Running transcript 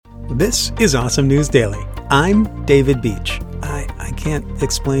This is Awesome News Daily. I'm David Beach. I can't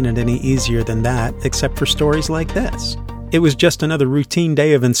explain it any easier than that, except for stories like this. It was just another routine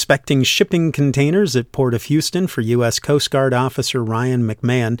day of inspecting shipping containers at Port of Houston for U.S. Coast Guard officer Ryan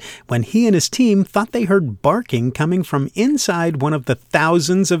McMahon when he and his team thought they heard barking coming from inside one of the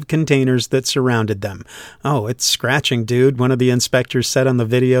thousands of containers that surrounded them. "Oh, it's scratching, dude," one of the inspectors said on the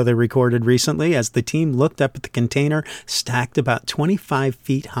video they recorded recently as the team looked up at the container stacked about 25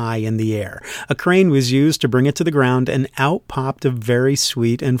 feet high in the air. A crane was used to bring it to the ground, and out popped a very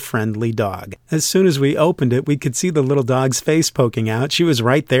sweet and friendly dog. As soon as we opened it, we could see the little dog's face poking out. She was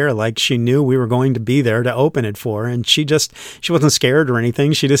right there, like she knew we were going to be there to open it for her, and she wasn't scared or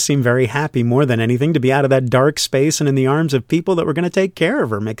anything. She just seemed very happy more than anything to be out of that dark space and in the arms of people that were going to take care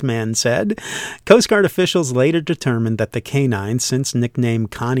of her, McMahon said. Coast Guard officials later determined that the canine, since nicknamed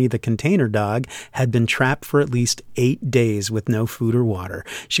Connie the container dog, had been trapped for at least 8 days with no food or water.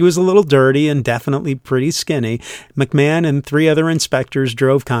 She was a little dirty and definitely pretty skinny. McMahon and 3 other inspectors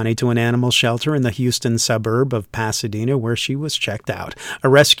drove Connie to an animal shelter in the Houston suburb of Pasadena, where she was checked out. A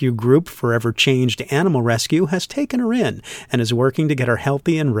rescue group, Forever Changed Animal Rescue, has taken her in and is working to get her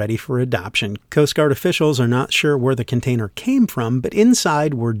healthy and ready for adoption. Coast Guard officials are not sure where the container came from, but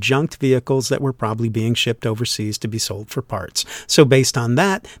inside were junked vehicles that were probably being shipped overseas to be sold for parts. So based on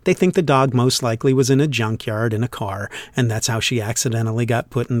that, they think the dog most likely was in a junkyard in a car, and that's how she accidentally got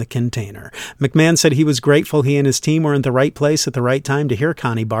put in the container. McMahon said he was grateful he and his team were in the right place at the right time to hear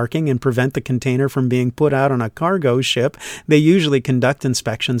Connie barking and prevent the container from being put out on a cargo ship. They usually conduct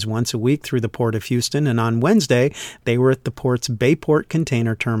inspections once a week through the Port of Houston, and on Wednesday, they were at the port's Bayport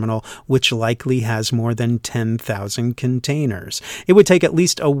Container Terminal, which likely has more than 10,000 containers. It would take at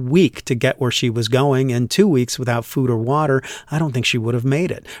least a week to get where she was going, and 2 weeks without food or water, I don't think she would have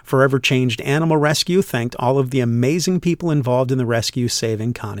made it. Forever Changed Animal Rescue thanked all of the amazing people involved in the rescue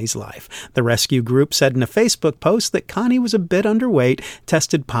saving Connie's life. The rescue group said in a Facebook post that Connie was a bit underweight,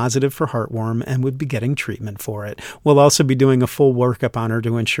 tested positive for heartworm, and would be getting treatment for it. We'll also be doing a full workup on her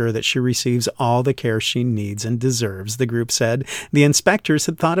to ensure that she receives all the care she needs and deserves, the group said. The inspectors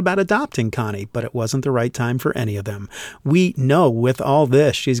had thought about adopting Connie, but it wasn't the right time for any of them. "We know with all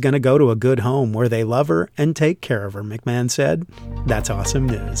this she's going to go to a good home where they love her and take care of her," McMahon said. That's awesome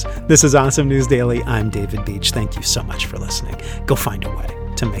news. This is Awesome News Daily. I'm David Beach. Thank you so much for listening. Go find a way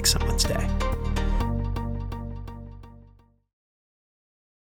to make someone's day.